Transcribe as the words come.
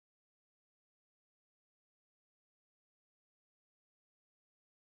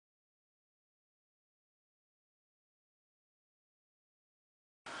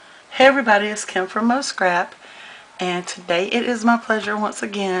Hey everybody, it's Kim from Mo Scrap, and today it is my pleasure once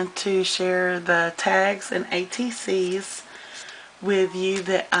again to share the tags and ATCs with you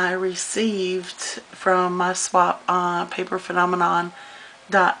that I received from my swap on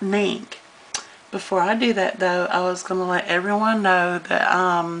paperphenomenon.ning. Before I do that though, I was going to let everyone know that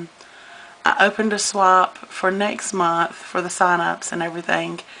I opened a swap for next month for the sign-ups and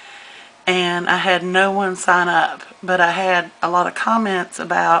everything, and I had no one sign up, but I had a lot of comments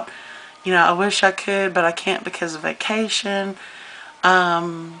about, I wish I could, but I can't because of vacation.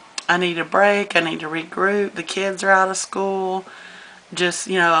 I need a break. I need to regroup. The kids are out of school. Just,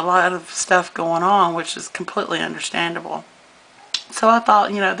 a lot of stuff going on, which is completely understandable. So I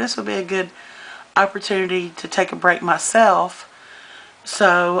thought, this would be a good opportunity to take a break myself.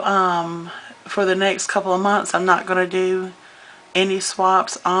 So for the next couple of months, I'm not going to do any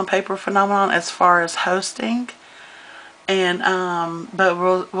swaps on Paper Phenomenon as far as hosting. And but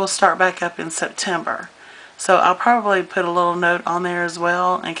we'll start back up in September. So I'll probably put a little note on there as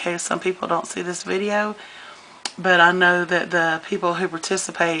well in case some people don't see this video. But I know that the people who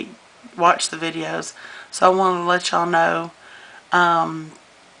participate watch the videos, so I wanted to let y'all know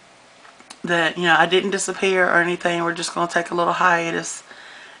that I didn't disappear or anything. We're just going to take a little hiatus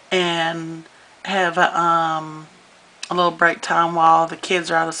and have a little break time while the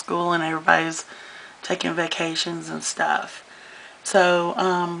kids are out of school and everybody's taking vacations and stuff. So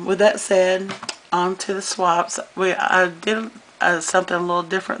with that said, on to the swaps. I did something a little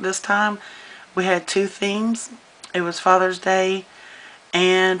different this time. We had two themes. It was Father's Day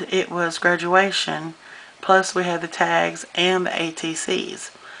and it was graduation. Plus we had the tags and the ATCs.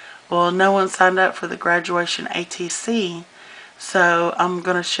 Well, no one signed up for the graduation ATC, so I'm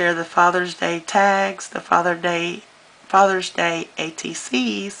going to share the Father's Day tags, the Father's Day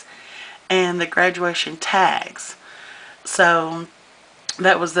ATCs, and the graduation tags. So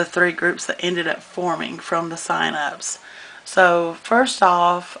that was the three groups that ended up forming from the sign-ups. So first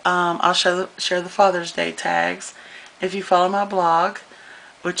off, I'll share the Father's Day tags. If you follow my blog,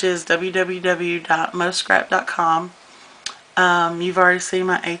 which is www.moscrap.com, you've already seen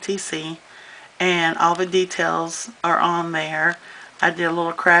my ATC, and all the details are on there. I did a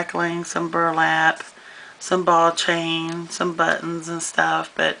little crackling, some burlap, some ball chain, some buttons and stuff,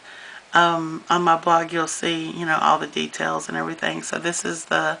 but on my blog you'll see, all the details and everything. So this is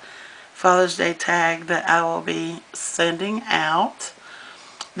the Father's Day tag that I will be sending out.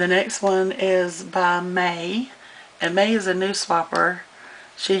 The next one is by May, and May is a new swapper.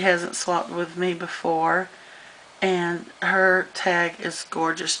 She hasn't swapped with me before, and her tag is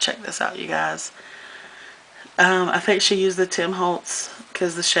gorgeous. Check this out, you guys. I think she used the Tim Holtz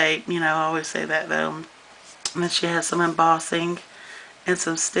because the shape, I always say that though. And then she has some embossing and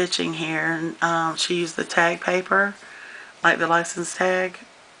some stitching here. And she used the tag paper, like the license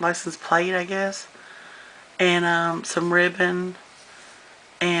plate, I guess, and some ribbon,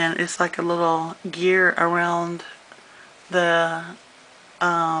 and it's like a little gear around the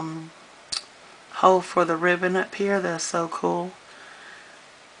hole for the ribbon up here. That's so cool.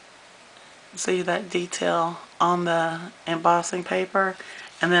 See that detail on the embossing paper,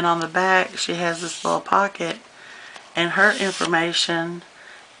 and then on the back she has this little pocket, and her information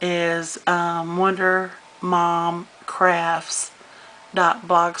is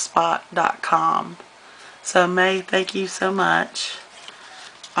wondermomcrafts.blogspot.com. So May, thank you so much.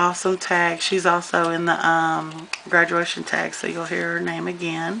 Awesome tag. She's also in the graduation tag, so you'll hear her name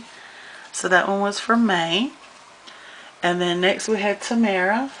again. So that one was for May. And then next we had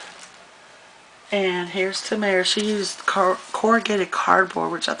Tamara. And here's Tamara. She used corrugated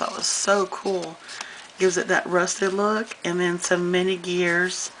cardboard, which I thought was so cool. Gives it that rusted look. And then some mini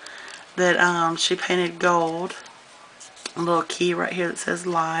gears that she painted gold. A little key right here that says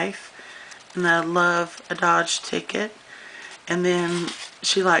life. And I love a Dodge ticket. And then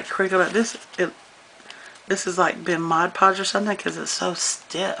she like crinkled it. This has like been Mod Podge or something because it's so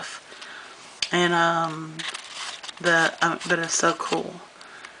stiff. And but it's so cool.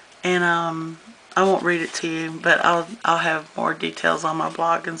 And I won't read it to you, but I'll have more details on my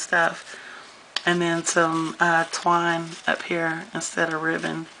blog and stuff. And then some twine up here instead of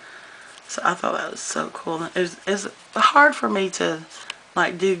ribbon. So I thought that was so cool. It's hard for me to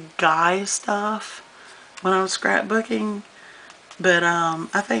like do guy stuff when I'm scrapbooking, but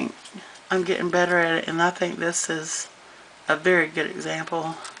I think I'm getting better at it, and I think this is a very good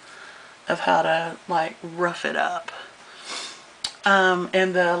example of how to like rough it up.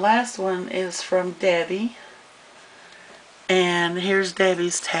 And the last one is from Debbie. And here's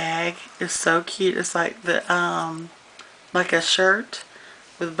Debbie's tag. It's so cute. It's like the like a shirt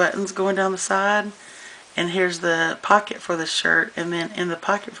with buttons going down the side. And here's the pocket for the shirt, and then in the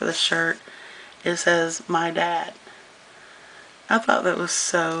pocket for the shirt it says my dad. I thought that was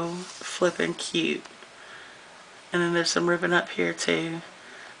so flippin' cute. And then there's some ribbon up here too.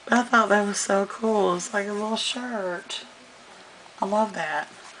 But I thought that was so cool. It's like a little shirt. I love that.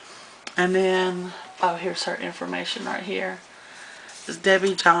 And then, oh, here's her information right here. It's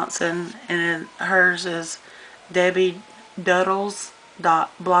Debbie Johnson, and hers is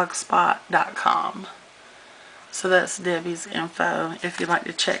debbieduddles.blogspot.com. So that's Debbie's info if you'd like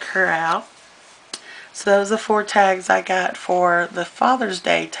to check her out. So those are 4 tags I got for the Father's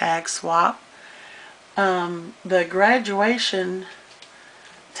Day tag swap. The graduation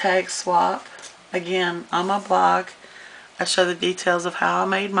tag swap, again, on my blog, I show the details of how I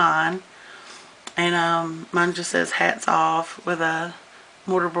made mine. And mine just says hats off with a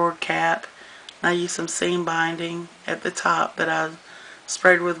mortarboard cap. And I used some seam binding at the top that I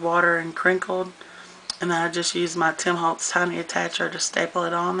sprayed with water and crinkled. And then I just used my Tim Holtz tiny attacher to staple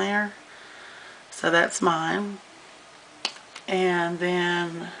it on there. So that's mine. And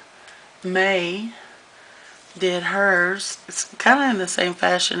then May did hers. It's kind of in the same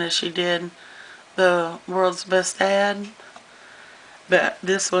fashion as she did the World's Best Dad. But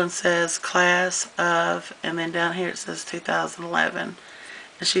this one says class of, and then down here it says 2011.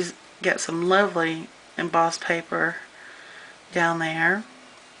 And she's got some lovely embossed paper down there.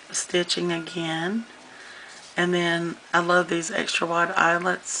 Stitching again. And then I love these extra wide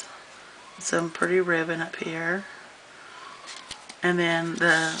eyelets. Some pretty ribbon up here. And then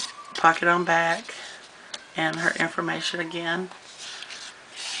the pocket on back. And her information again.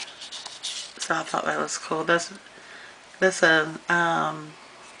 So I thought that was cool. That's a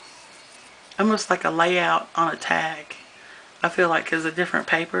almost like a layout on a tag. I feel like because of different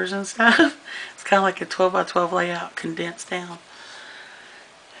papers and stuff. It's kind of like a 12 by 12 layout condensed down.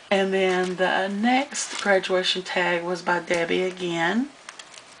 And then the next graduation tag was by Debbie again.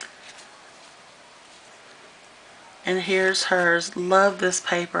 And here's hers. Love this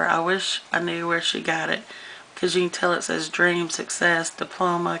paper. I wish I knew where she got it. Because you can tell it says dream, success,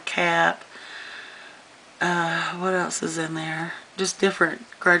 diploma, cap. What else is in there? Just different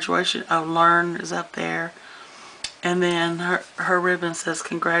graduation. Oh, learn is up there. And then her ribbon says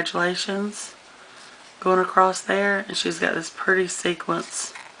congratulations going across there. And she's got this pretty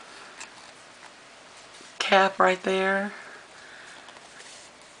sequence cap right there.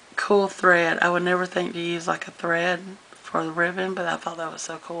 Cool thread. I would never think to use like a thread for the ribbon, but I thought that was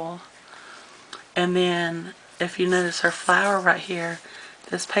so cool. And then if you notice her flower right here,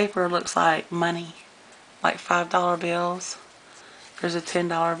 this paper looks like money, like $5 bills. There's a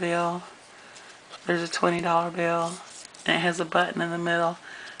 $10 bill. There's a $20 bill. And it has a button in the middle.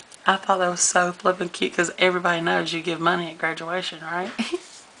 I thought that was so flippin' cute because everybody knows you give money at graduation, right?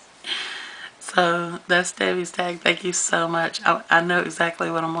 So that's Debbie's tag. Thank you so much. I know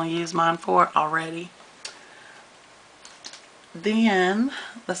exactly what I'm going to use mine for already. Then,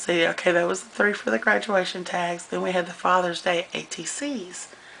 let's see. Okay, that was the 3 for the graduation tags. Then we had the Father's Day ATCs.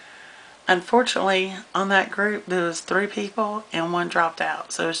 Unfortunately, on that group, there was 3 people and 1 dropped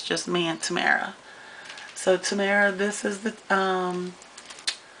out. So it's just me and Tamara. So Tamara, this is the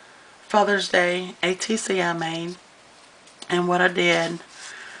Father's Day ATC I made. And what I did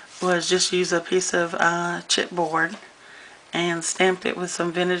was just use a piece of chipboard and stamped it with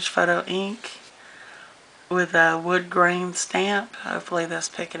some vintage photo ink with a wood grain stamp. Hopefully that's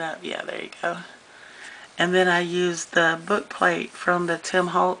picking up. Yeah, there you go. And then I used the book plate from the Tim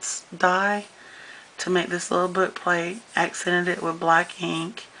Holtz die to make this little book plate, accented it with black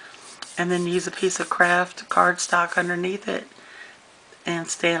ink, and then use a piece of craft cardstock underneath it and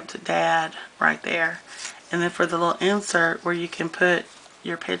stamped Dad right there. And then for the little insert where you can put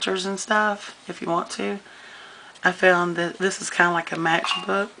your pictures and stuff if you want to, I found that this is kind of like a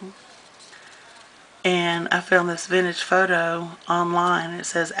matchbook, and I found this vintage photo online. It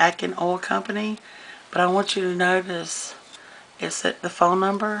says Atkin Oil Company, but I want you to notice it's that the phone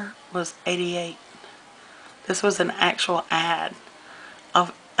number was 88. This was an actual ad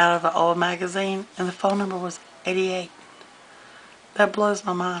out of an old magazine, and the phone number was 88. That blows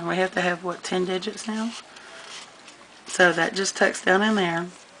my mind. We have to have, what, 10 digits now? So that just tucks down in there.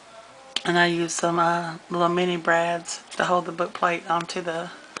 And I used some little mini brads to hold the book plate onto the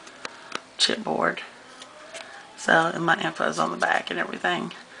chipboard. So, and my info's on the back and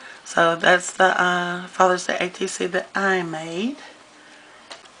everything. So that's the Father's Day ATC that I made.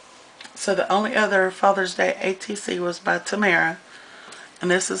 So the only other Father's Day ATC was by Tamara.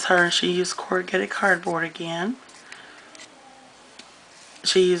 And this is her, and she used corrugated cardboard again.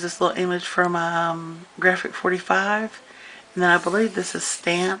 She used this little image from Graphic 45, and then I believe this is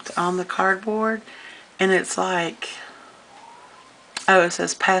stamped on the cardboard, And it's like, oh, it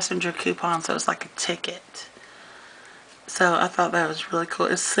says passenger coupon, so it's like a ticket. So I thought that was really cool.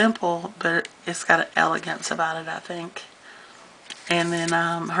 It's simple, but it's got an elegance about it, I think. And then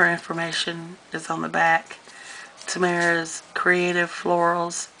her information is on the back. Tamara's Creative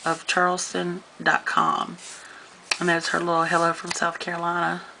Florals of Charleston.com. And there's her little hello from South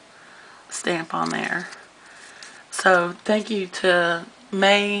Carolina stamp on there. So thank you to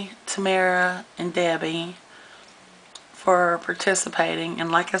May, Tamara, and Debbie for participating.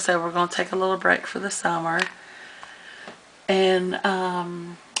 And like I said, we're going to take a little break for the summer. And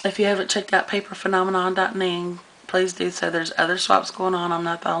if you haven't checked out paperphenomenon.ning, please do so. There's other swaps going on. I'm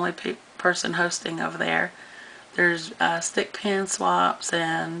not the only person hosting over there. There's stick pin swaps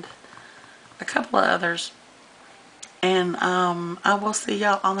and a couple of others. And I will see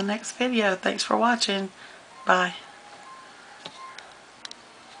y'all on the next video. Thanks for watching. Bye.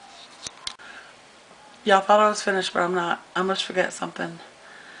 Y'all thought I was finished, but I'm not. I must forget something.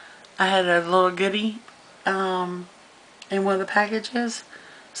 I had a little goodie in one of the packages,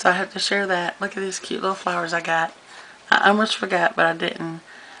 so I have to share that. Look at these cute little flowers I got. I almost forgot, but I didn't.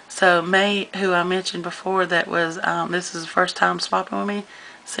 So May, who I mentioned before, that was this is the first time swapping with me,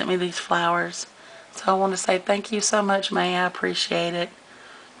 sent me these flowers. So I want to say thank you so much, May. I appreciate it.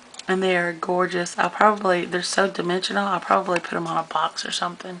 And they are gorgeous. They're so dimensional, I'll probably put them on a box or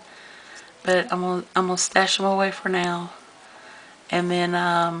something. But I'm gonna stash them away for now, and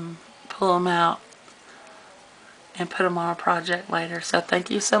then pull them out and put them on a project later. So thank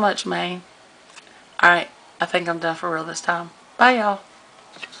you so much, May. Alright, I think I'm done for real this time. Bye, y'all.